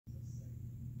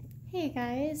Hey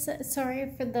guys,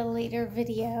 sorry for the later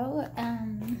video.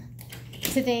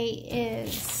 Today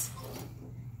is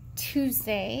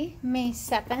Tuesday, May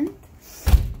 7th,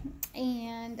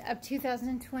 and of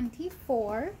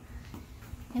 2024,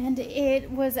 and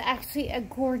it was actually a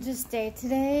gorgeous day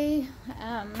today.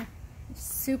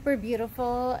 Super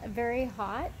beautiful, very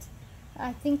hot.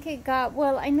 I think it got,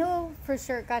 well, I know for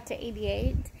sure it got to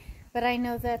 88. But I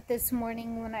know that this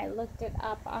morning when I looked it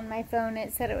up on my phone,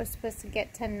 it said it was supposed to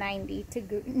get to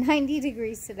 90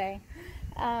 degrees today.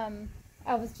 I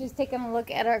was just taking a look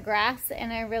at our grass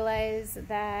and I realized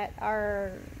that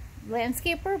our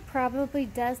landscaper probably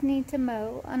does need to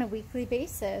mow on a weekly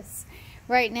basis.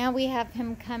 Right now we have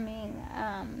him coming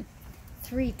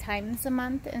 3 times a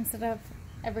month instead of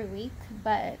every week,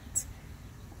 but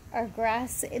our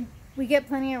grass, we get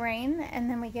plenty of rain and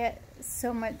then we get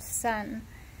so much sun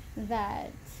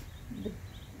that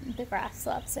the grass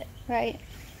loves it, right?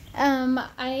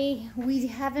 We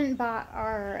haven't bought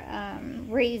our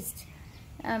raised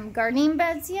gardening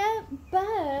beds yet,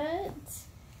 but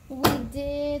we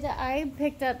did. I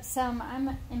picked up some.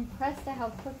 I'm impressed at how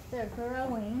quick they're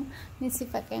growing. Let me see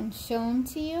if I can show them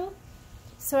to you.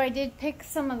 So I did pick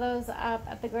some of those up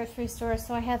at the grocery store.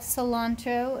 So I have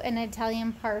cilantro and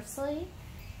Italian parsley,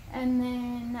 and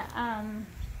then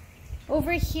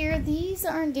over here, these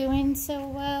aren't doing so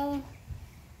well.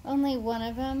 Only one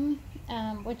of them,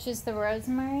 which is the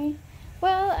rosemary.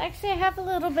 Well, actually, I have a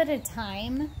little bit of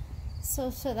thyme, so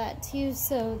I'll show that to you.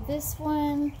 So this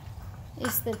one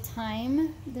is the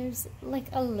thyme. There's like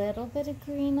a little bit of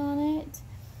green on it.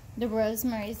 The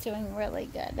rosemary is doing really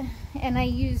good, and I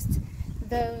used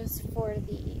those for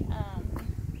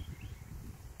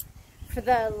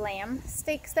the lamb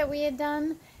steaks that we had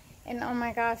done. And oh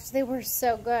my gosh, they were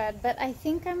so good. But I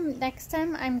think next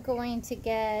time I'm going to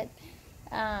get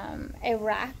a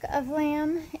rack of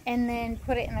lamb and then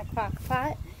put it in a crock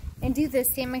pot and do the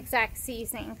same exact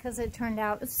seasoning because it turned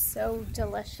out so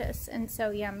delicious and so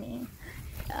yummy.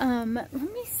 Let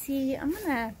me see. I'm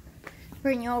gonna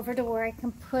bring you over to where I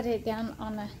can put it down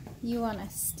on a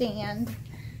stand.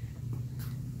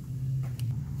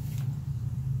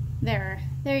 There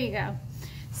you go.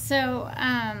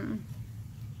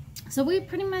 So we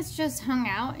pretty much just hung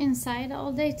out inside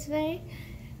all day today.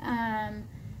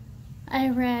 I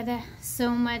read so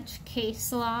much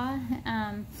case law.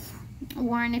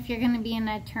 Warren, if you're going to be an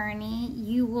attorney,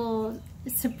 you will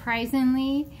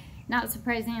not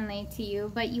surprisingly to you,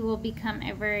 but you will become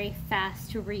a very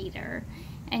fast reader.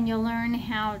 And you'll learn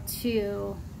how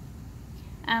to,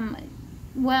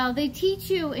 well, they teach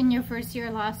you in your first year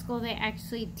of law school, they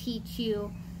actually teach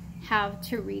you how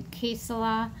to read case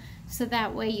law. So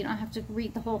that way you don't have to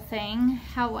read the whole thing.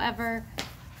 However,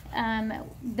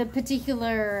 the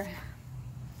particular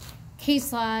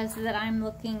case laws that I'm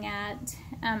looking at,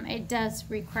 it does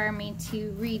require me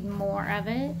to read more of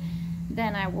it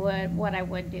than what I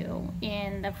would do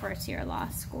in the first year of law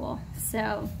school.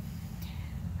 So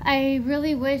I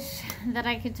really wish that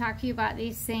I could talk to you about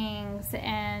these things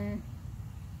and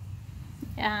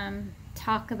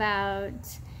talk about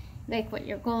like what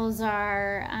your goals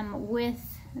are with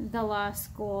the law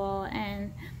school,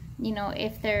 and you know,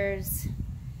 if there's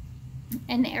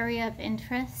an area of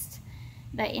interest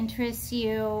that interests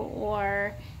you,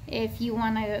 or if you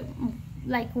want to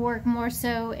like work more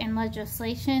so in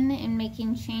legislation and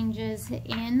making changes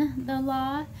in the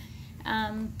law,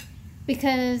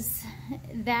 because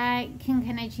that can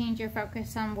kind of change your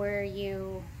focus on where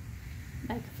you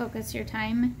like focus your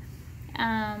time.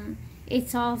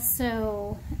 It's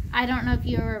also, I don't know if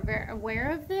you're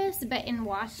aware of this, but in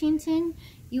Washington,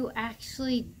 you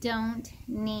actually don't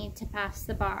need to pass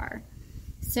the bar.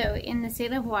 So in the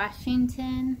state of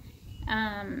Washington,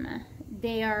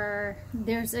 the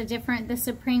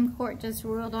Supreme Court just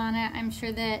ruled on it. I'm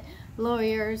sure that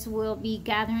lawyers will be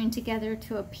gathering together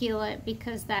to appeal it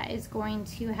because that is going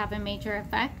to have a major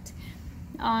effect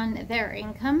on their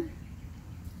income.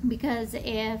 Because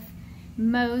if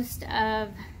most of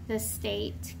the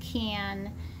state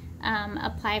can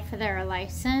apply for their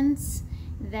license,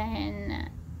 then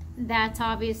that's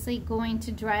obviously going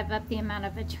to drive up the amount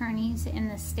of attorneys in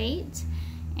the state,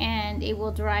 and it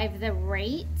will drive the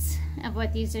rate of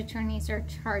what these attorneys are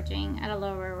charging at a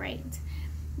lower rate.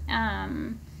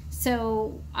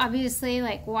 So obviously,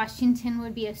 like, Washington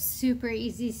would be a super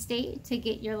easy state to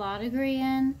get your law degree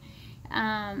in.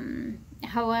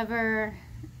 However,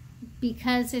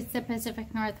 because it's the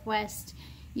Pacific Northwest,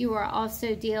 you are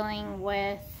also dealing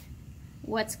with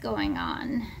what's going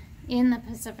on in the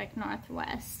Pacific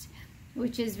Northwest,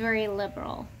 which is very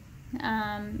liberal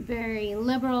and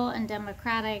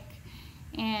democratic.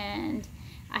 And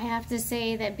I have to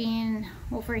say that being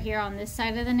over here on this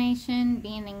side of the nation,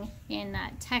 being in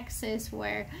Texas,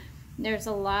 where there's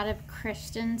a lot of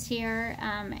Christians here,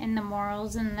 and the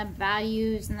morals and the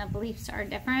values and the beliefs are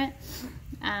different,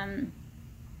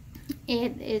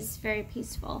 it is very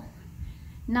peaceful.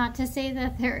 Not to say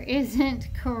that there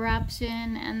isn't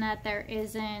corruption and that there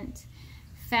isn't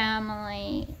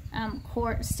family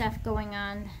court stuff going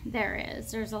on. There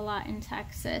is. There's a lot in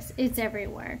Texas. It's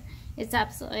everywhere. It's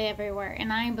absolutely everywhere.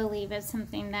 And I believe it's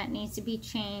something that needs to be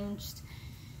changed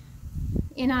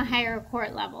in a higher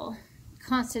court level,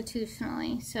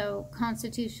 constitutionally. So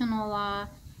constitutional law,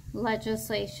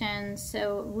 legislation.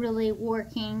 So really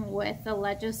working with the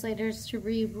legislators to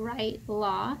rewrite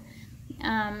law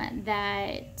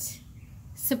that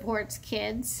supports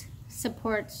kids,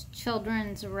 supports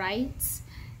children's rights.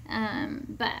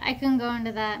 But I can go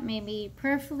into that maybe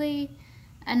prayerfully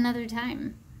another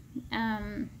time.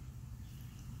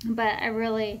 But I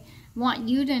really want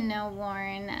you to know,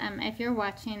 Warren, if you're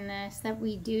watching this, that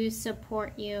we do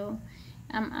support you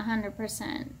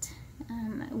 100%.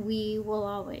 We will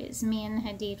always, me and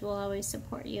Hadid will always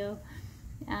support you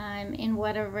in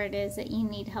whatever it is that you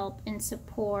need help and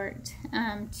support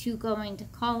to going to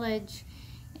college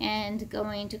and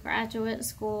going to graduate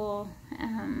school.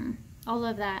 All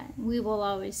of that, we will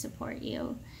always support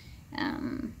you.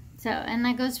 And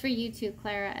that goes for you too,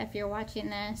 Clara, if you're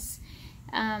watching this.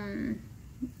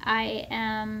 I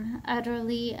am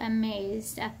utterly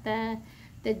amazed at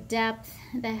the depth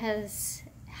that has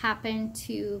happened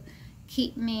to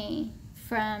keep me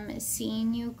from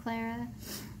seeing you, Clara,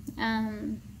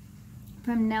 from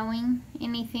knowing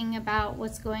anything about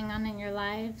what's going on in your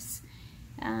lives.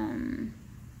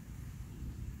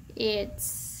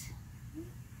 It's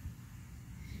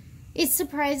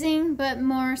surprising, but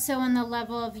more so on the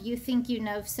level of you think you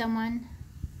know someone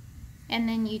and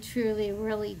then you truly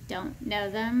really don't know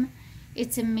them.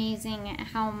 It's amazing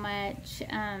how much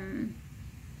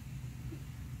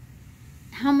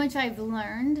I've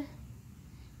learned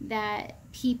that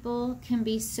people can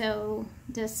be so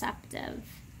deceptive.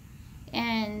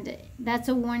 And that's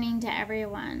a warning to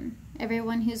everyone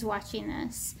who's watching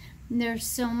this. There's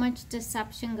so much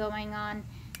deception going on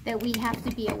that we have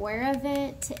to be aware of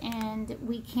it, and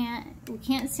we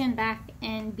can't stand back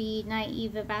and be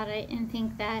naive about it and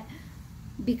think that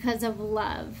because of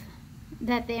love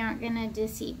that they aren't going to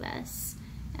deceive us.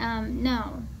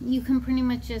 No, you can pretty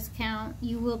much just count.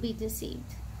 You will be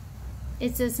deceived.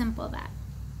 It's as simple as that.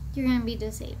 You're going to be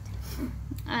deceived.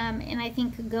 And I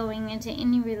think going into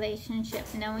any relationship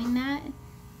knowing that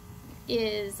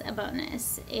is a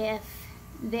bonus if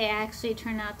they actually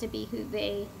turn out to be who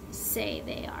they say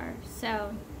they are.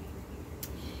 So,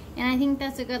 and I think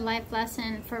that's a good life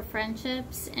lesson for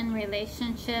friendships and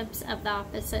relationships of the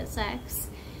opposite sex,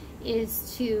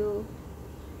 is to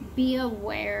be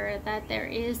aware that there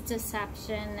is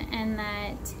deception and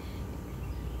that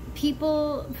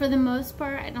people, for the most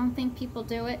part, I don't think people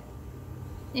do it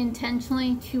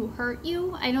intentionally to hurt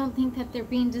you. I don't think that they're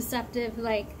being deceptive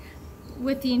like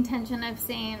with the intention of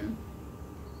saying,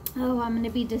 oh, I'm going to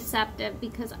be deceptive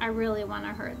because I really want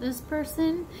to hurt this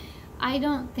person. I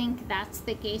don't think that's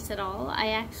the case at all.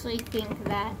 I actually think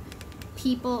that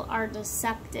people are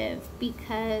deceptive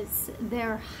because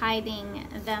they're hiding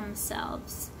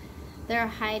themselves. They're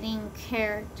hiding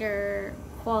character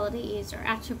qualities or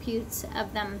attributes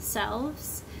of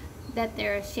themselves that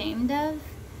they're ashamed of,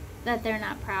 that they're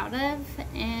not proud of,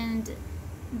 and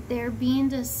they're being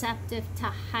deceptive to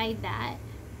hide that.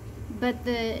 But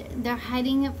they're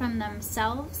hiding it from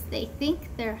themselves. They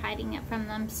think they're hiding it from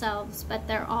themselves, but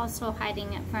they're also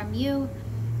hiding it from you,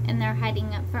 and they're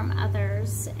hiding it from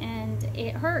others, and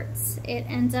it hurts. It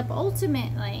ends up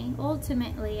ultimately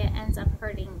it ends up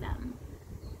hurting them.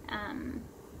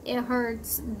 It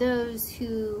hurts those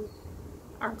who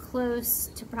are close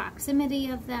to proximity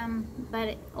of them,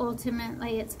 but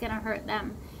ultimately it's going to hurt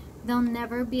them. They'll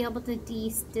never be able to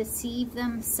deceive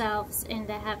themselves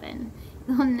into heaven.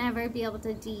 They'll never be able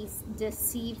to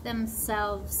deceive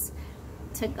themselves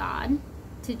to God,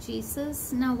 to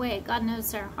Jesus. No way. God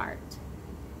knows their heart.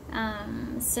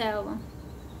 So,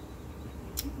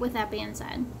 with that being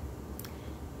said,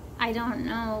 I don't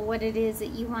know what it is that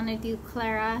you want to do,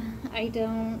 Clara. I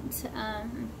don't,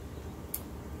 I'm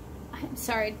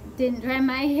sorry, didn't dry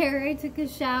my hair. I took a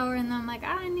shower and then I'm like,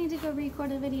 I need to go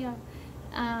record a video.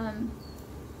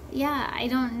 Yeah, I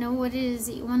don't know what it is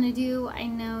that you want to do. I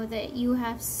know that you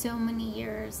have so many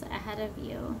years ahead of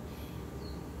you.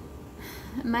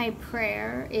 My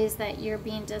prayer is that you're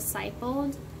being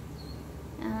discipled.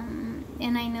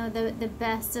 And I know the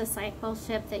best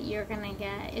discipleship that you're going to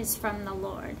get is from the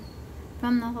Lord.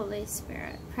 from the Holy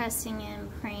Spirit, pressing in,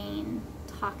 praying,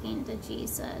 talking to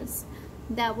Jesus.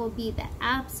 That will be the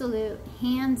absolute,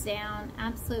 hands down,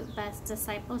 absolute best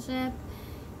discipleship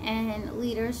and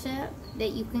leadership that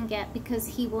you can get, because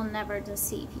he will never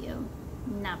deceive you.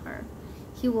 Never.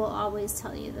 He will always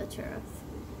tell you the truth.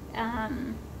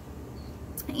 And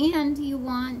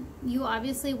you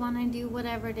obviously want to do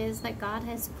whatever it is that God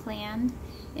has planned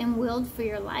and willed for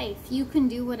your life. You can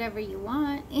do whatever you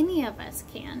want. Any of us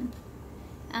can.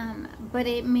 But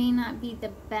it may not be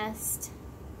the best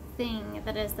thing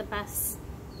that is the best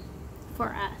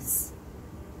for us.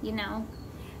 You know?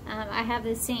 I have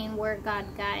this saying, where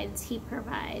God guides, he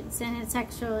provides. And it's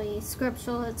actually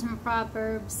scriptural. It's in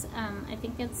Proverbs. I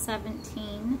think it's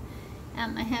 17.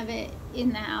 I have it in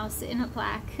the house in a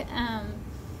plaque.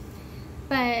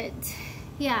 But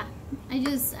yeah,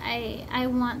 I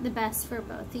want the best for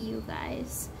both of you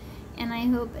guys. And I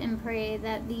hope and pray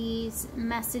that these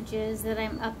messages that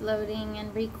I'm uploading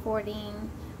and recording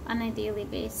on a daily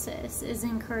basis is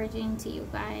encouraging to you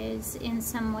guys in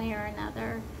some way or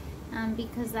another.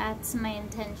 Because that's my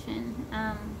intention.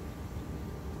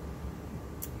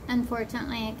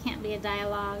 Unfortunately, it can't be a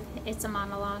dialogue. It's a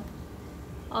monologue.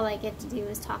 All I get to do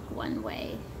is talk one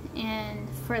way. And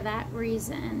for that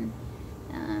reason,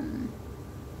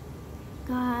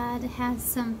 God has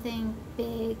something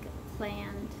big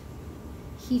planned.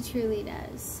 He truly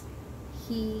does.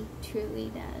 He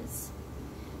truly does.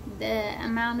 The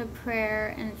amount of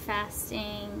prayer and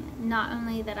fasting, not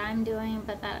only that I'm doing,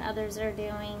 but that others are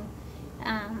doing,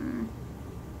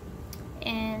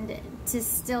 and to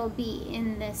still be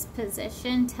in this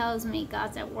position tells me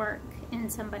God's at work in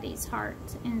somebody's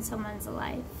heart, in someone's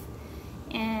life.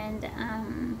 And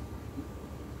I'm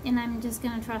just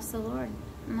going to trust the Lord.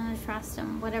 I'm going to trust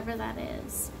him, whatever that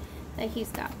is that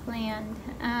he's got planned.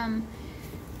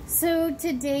 So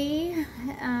today,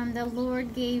 the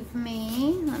Lord gave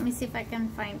me, let me see if I can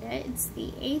find it. It's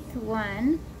the 8th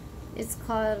one. It's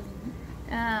called,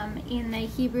 in the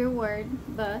Hebrew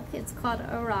word book, it's called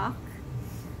Orach.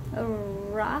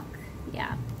 Orach,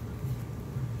 yeah.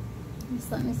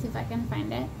 Just let me see if I can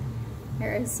find it.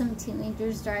 Here is some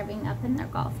teenagers driving up in their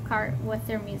golf cart with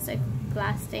their music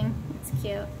blasting. It's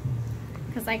cute.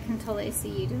 Because I can totally see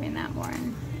you doing that,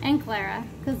 Warren. And Clara,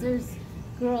 because there's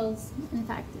girls. In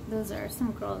fact, those are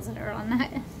some girls that are on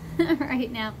that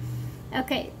right now.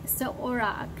 Okay, so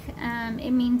Orach,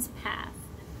 it means path.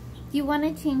 You want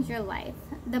to change your life.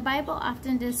 The Bible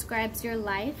often describes your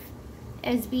life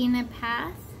as being a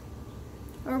path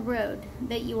or road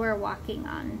that you are walking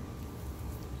on.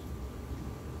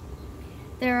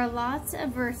 There are lots of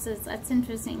verses. That's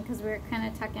interesting because we were kind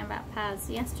of talking about paths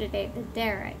yesterday, the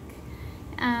Derek.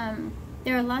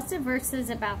 There are lots of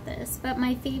verses about this, but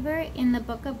my favorite in the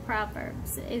book of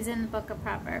Proverbs is in the book of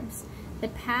Proverbs. The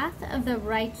path of the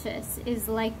righteous is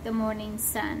like the morning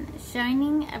sun,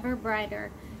 shining ever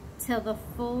brighter till the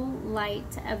full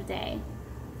light of day.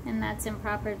 And that's in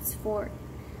Proverbs 4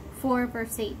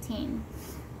 verse 18.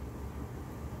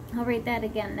 I'll read that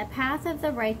again. The path of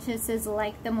the righteous is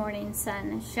like the morning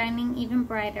sun, shining even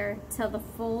brighter till the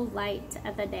full light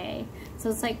of the day. So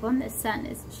it's like when the sun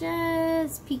is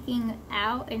just peeking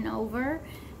out and over,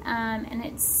 and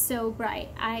it's so bright.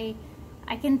 I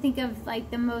can think of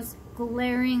like the most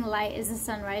glaring light as the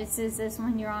sun rises is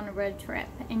when you're on a road trip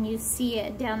and you see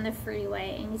it down the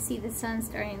freeway and you see the sun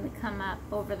starting to come up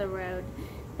over the road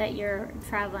that you're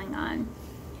traveling on.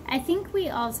 I think we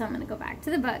all, so I'm going to go back to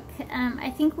the book. I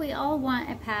think we all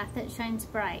want a path that shines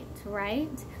bright,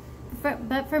 right?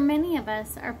 But for many of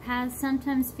us, our paths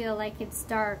sometimes feel like it's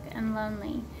dark and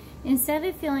lonely. Instead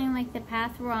of feeling like the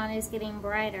path we're on is getting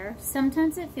brighter,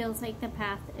 sometimes it feels like the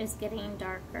path is getting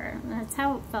darker. And that's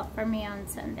how it felt for me on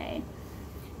Sunday.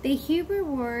 The Hebrew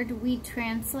word we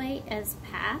translate as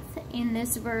path in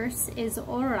this verse is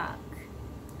Orach,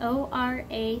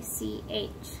 O-R-A-C-H.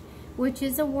 which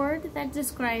is a word that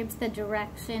describes the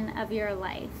direction of your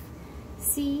life.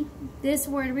 See, this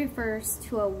word refers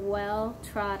to a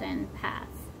well-trodden path.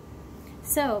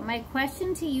 So, my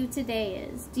question to you today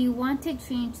is, do you want to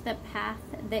change the path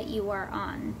that you are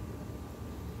on?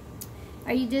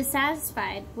 Are you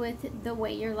dissatisfied with the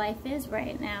way your life is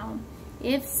right now?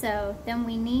 If so, then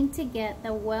we need to get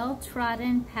the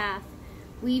well-trodden path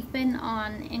we've been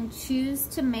on and choose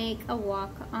to make a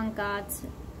walk on God's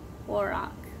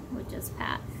Orach, which is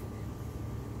path.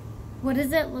 What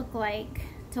does it look like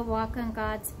to walk on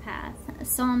God's path?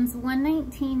 Psalms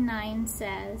 119:9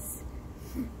 says,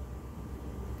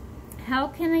 "How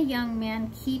can a young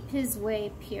man keep his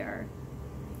way pure?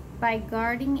 By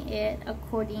guarding it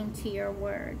according to your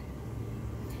word."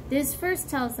 This verse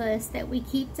tells us that we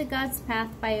keep to God's path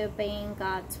by obeying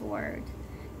God's word.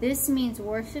 This means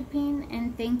worshiping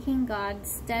and thanking God,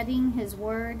 studying his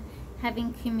word,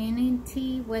 having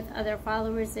community with other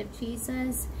followers of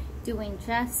Jesus, doing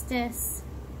justice,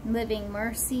 living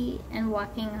mercy, and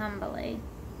walking humbly.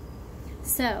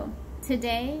 So,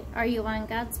 today, are you on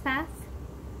God's path?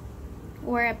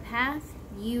 Or a path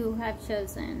you have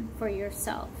chosen for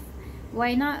yourself?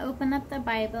 Why not open up the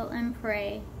Bible and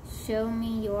pray, "Show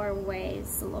me your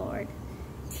ways, Lord.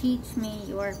 Teach me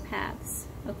your paths,"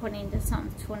 according to Psalm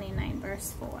 29,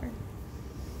 verse 4.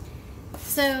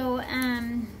 So,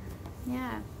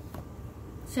 yeah.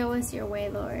 Show us your way,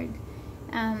 Lord.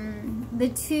 The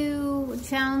two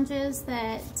challenges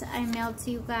that I mailed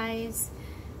to you guys,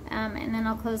 and then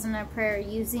I'll close in a prayer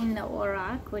using the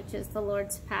Orach, which is the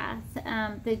Lord's path.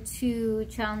 The two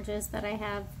challenges that I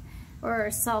have,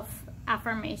 or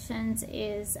self-affirmations,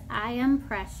 is I am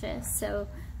precious. So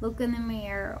look in the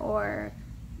mirror, or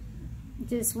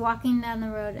just walking down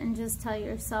the road and just tell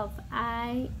yourself,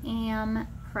 I am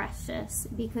precious,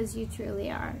 because you truly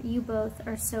are. You both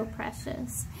are so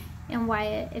precious. And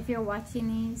Wyatt, if you're watching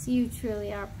these, you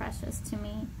truly are precious to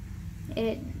me.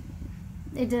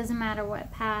 It doesn't matter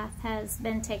what path has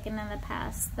been taken in the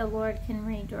past. The Lord can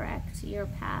redirect your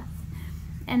path.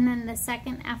 And then the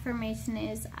second affirmation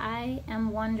is, I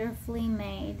am wonderfully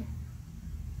made.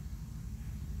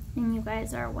 And you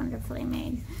guys are wonderfully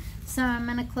made. So I'm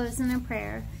going to close in a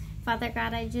prayer. Father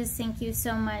God, I just thank you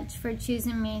so much for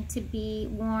choosing me to be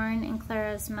Warren and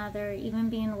Clara's mother, even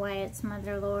being Wyatt's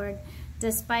mother, Lord.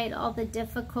 Despite all the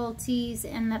difficulties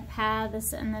and the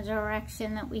paths and the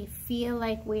direction that we feel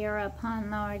like we are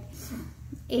upon, Lord,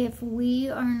 if we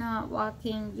are not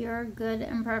walking your good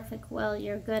and perfect will,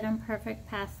 your good and perfect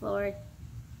path, Lord,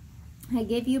 I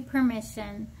give you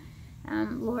permission,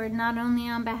 Lord, not only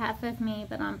on behalf of me,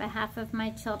 but on behalf of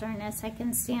my children, as I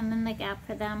can stand in the gap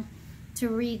for them, to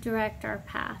redirect our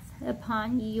path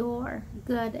upon your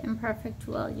good and perfect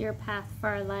will, your path for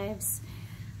our lives.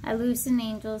 I loosen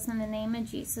angels in the name of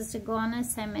Jesus to go on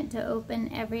assignment to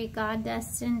open every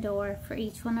God-destined door for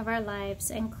each one of our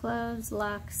lives, and close,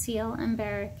 lock, seal, and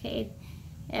barricade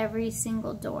every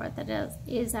single door that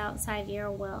is outside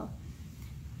your will.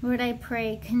 Lord, I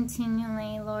pray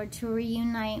continually, Lord, to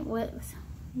reunite with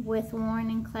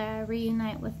Warren and Clara,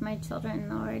 reunite with my children,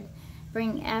 Lord.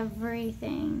 Bring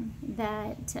everything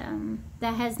that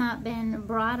has not been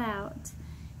brought out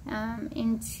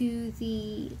into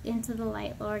the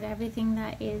light, Lord. Everything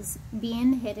that is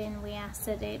being hidden, we ask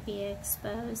that it be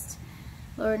exposed,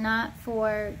 Lord, not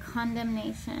for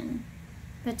condemnation,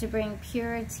 but to bring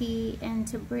purity and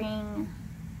to bring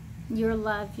your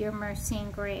love, your mercy,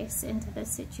 and grace into the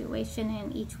situation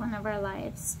in each one of our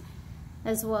lives,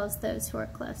 as well as those who are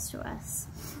close to us.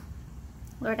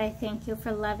 Lord, I thank you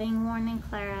for loving Warren and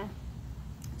Clara,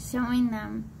 showing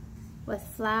them with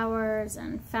flowers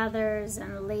and feathers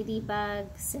and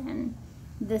ladybugs and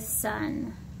the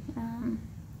sun,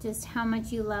 just how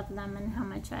much you love them and how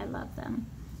much I love them.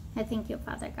 I thank you,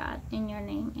 Father God, in your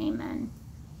name, amen.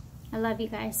 I love you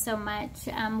guys so much.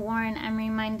 Warren, I'm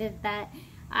reminded that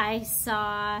I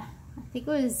saw, I think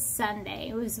it was Sunday,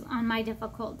 it was on my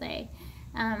difficult day,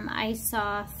 I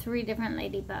saw 3 different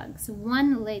ladybugs.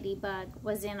 One ladybug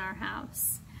was in our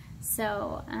house.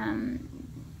 So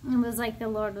it was like the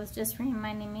Lord was just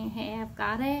reminding me, hey, I've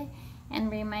got it, and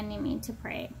reminding me to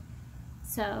pray.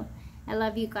 So I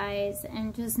love you guys,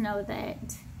 and just know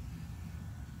that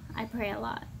I pray a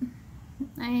lot.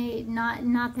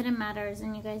 Not that it matters,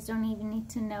 and you guys don't even need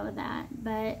to know that,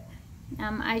 but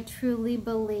I truly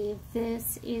believe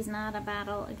this is not a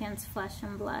battle against flesh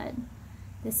and blood.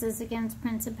 This is against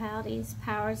principalities,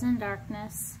 powers, and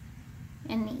darkness,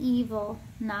 and evil,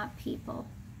 not people,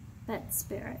 but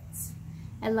spirits.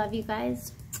 I love you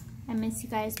guys. I miss you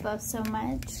guys both so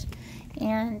much,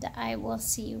 and I will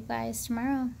see you guys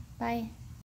tomorrow. Bye.